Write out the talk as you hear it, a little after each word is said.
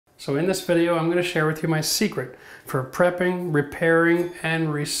So in this video, I'm going to share with you my secret for prepping, repairing,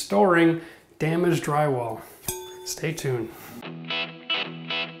 and restoring damaged drywall. Stay tuned.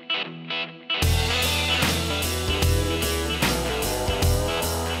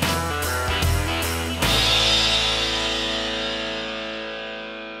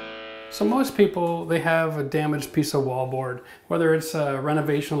 So most people, they have a damaged piece of wallboard, whether it's a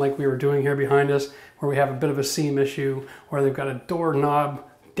renovation like we were doing here behind us, where we have a bit of a seam issue, or they've got a doorknob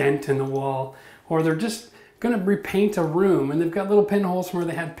dent in the wall, or they're just going to repaint a room and they've got little pinholes from where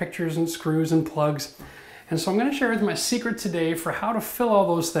they had pictures and screws and plugs. And so I'm going to share with you my secret today for how to fill all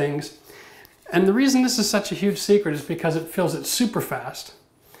those things. And the reason this is such a huge secret is because it fills it super fast.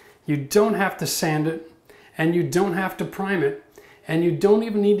 You don't have to sand it, and you don't have to prime it, and you don't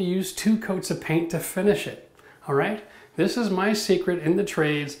even need to use 2 coats of paint to finish it. All right? This is my secret in the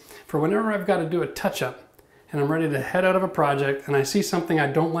trades for whenever I've got to do a touch-up and I'm ready to head out of a project and I see something I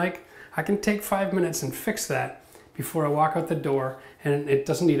don't like, I can take 5 minutes and fix that before I walk out the door, and it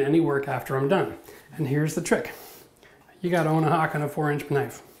doesn't need any work after I'm done. And here's the trick. You got to own a hock and a 4-inch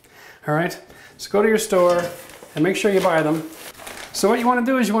knife. All right? So go to your store and make sure you buy them. So what you want to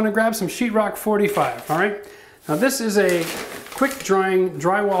do is you want to grab some sheetrock 45. All right? Now this is a quick drying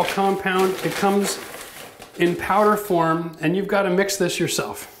drywall compound. It comes in powder form, and you've got to mix this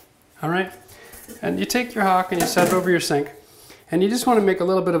yourself. All right? And you take your hock and you set it over your sink, and you just want to make a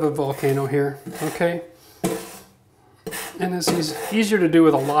little bit of a volcano here, okay? And it's easier to do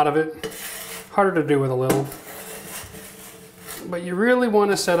with a lot of it, harder to do with a little. But you really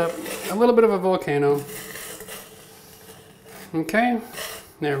want to set up a little bit of a volcano. Okay,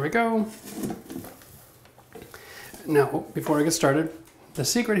 there we go. Now, before I get started, the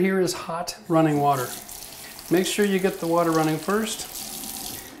secret here is hot running water. Make sure you get the water running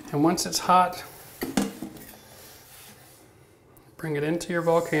first, and once it's hot, bring it into your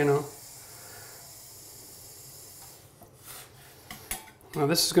volcano. Now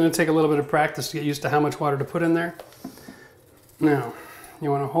this is going to take a little bit of practice to get used to how much water to put in there. Now,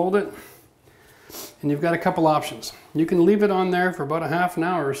 you want to hold it, and you've got a couple options. You can leave it on there for about a half an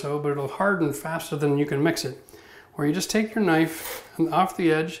hour or so, but it'll harden faster than you can mix it. Or you just take your knife and off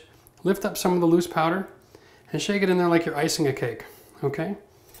the edge, lift up some of the loose powder, and shake it in there like you're icing a cake, okay?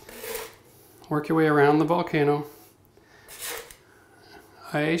 Work your way around the volcano.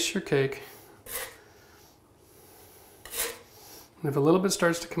 Ice your cake. And if a little bit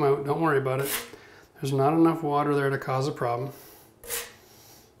starts to come out, don't worry about it. There's not enough water there to cause a problem.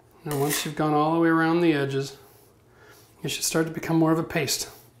 Now once you've gone all the way around the edges, you should start to become more of a paste,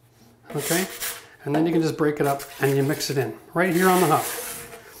 okay? And then you can just break it up and you mix it in, right here on the hob.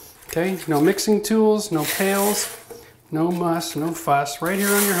 Okay, no mixing tools, no pails, no muss, no fuss, right here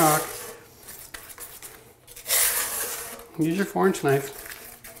on your hock. Use your 4-inch knife.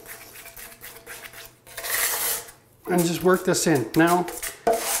 And just work this in. Now,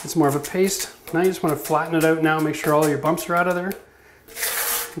 it's more of a paste. Now you just want to flatten it out now, make sure all your bumps are out of there.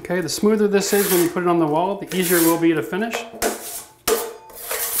 Okay, the smoother this is when you put it on the wall, the easier it will be to finish.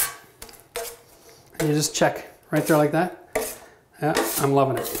 And you just check right there like that. Yeah, I'm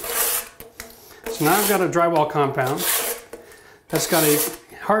loving it. So now I've got a drywall compound that's got a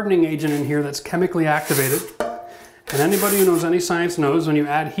hardening agent in here that's chemically activated. And anybody who knows any science knows when you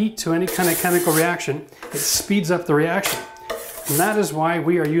add heat to any kind of chemical reaction, it speeds up the reaction. And that is why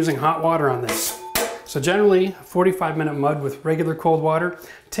we are using hot water on this. So generally, a 45-minute mud with regular cold water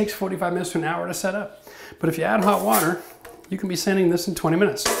takes 45 minutes to an hour to set up. But if you add hot water, you can be sanding this in 20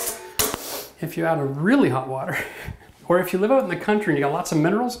 minutes. If you add a really hot water, or if you live out in the country and you got lots of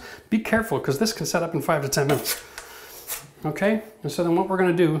minerals, be careful, because this can set up in 5 to 10 minutes. Okay? And so then what we're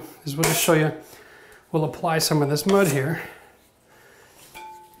going to do is we'll just show you. We'll apply some of this mud here.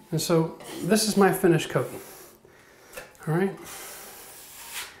 And so this is my finish coat. All right?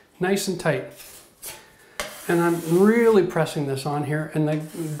 Nice and tight. And I'm really pressing this on here, and the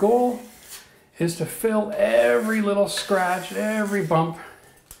goal is to fill every little scratch, every bump.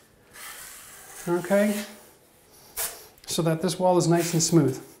 Okay? So that this wall is nice and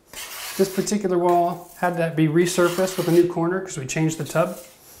smooth. This particular wall had to be resurfaced with a new corner because we changed the tub.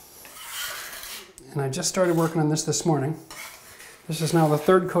 And I just started working on this morning. This is now the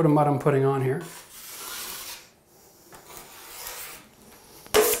 3rd coat of mud I'm putting on here.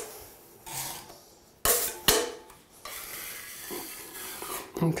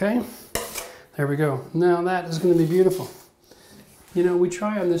 Okay, there we go. Now that is going to be beautiful. You know, we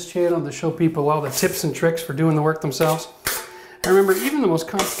try on this channel to show people all the tips and tricks for doing the work themselves. And remember, even the most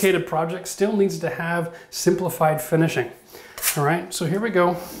complicated project still needs to have simplified finishing. All right, so here we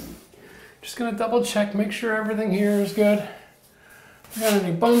go. Just gonna double check, make sure everything here is good. Got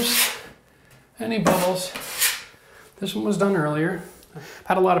any bumps, any bubbles. This one was done earlier. I've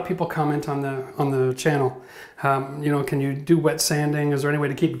had a lot of people comment on the channel. You know, can you do wet sanding? Is there any way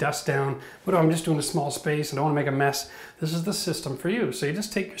to keep dust down? But I'm just doing a small space and I don't want to make a mess. This is the system for you. So you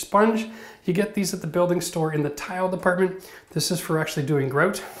just take your sponge. You get these at the building store in the tile department. This is for actually doing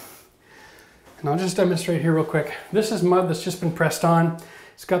grout. And I'll just demonstrate here real quick. This is mud that's just been pressed on.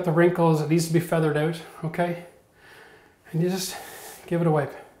 It's got the wrinkles. It needs to be feathered out, okay? And you just give it a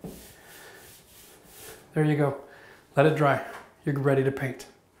wipe. There you go. Let it dry. You're ready to paint.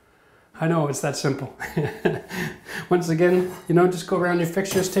 I know, it's that simple. Once again, you know, just go around your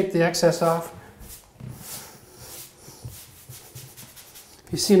fixtures, take the excess off.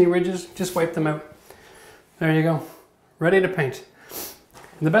 If you see any ridges, just wipe them out. There you go. Ready to paint.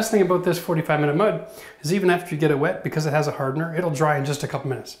 And the best thing about this 45-minute mud is even after you get it wet, because it has a hardener, it'll dry in just a couple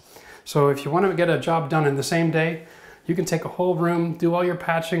minutes. So if you want to get a job done in the same day, you can take a whole room, do all your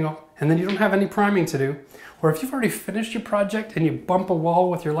patching, and then you don't have any priming to do. Or if you've already finished your project and you bump a wall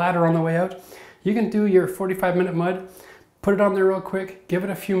with your ladder on the way out, you can do your 45-minute mud, put it on there real quick, give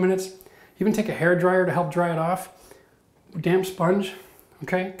it a few minutes, even take a hair dryer to help dry it off, damp sponge,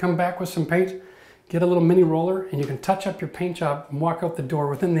 okay? Come back with some paint, get a little mini roller, and you can touch up your paint job and walk out the door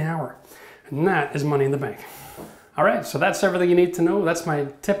within the hour. And that is money in the bank. All right, so that's everything you need to know. That's my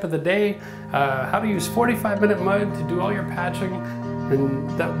tip of the day. How to use 45-minute mud to do all your patching. And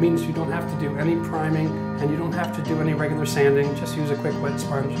that means you don't have to do any priming and you don't have to do any regular sanding. Just use a quick wet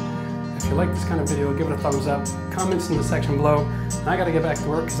sponge. If you like this kind of video, give it a thumbs up. Comments in the section below. And I gotta get back to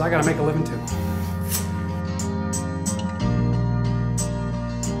work because I gotta make a living too.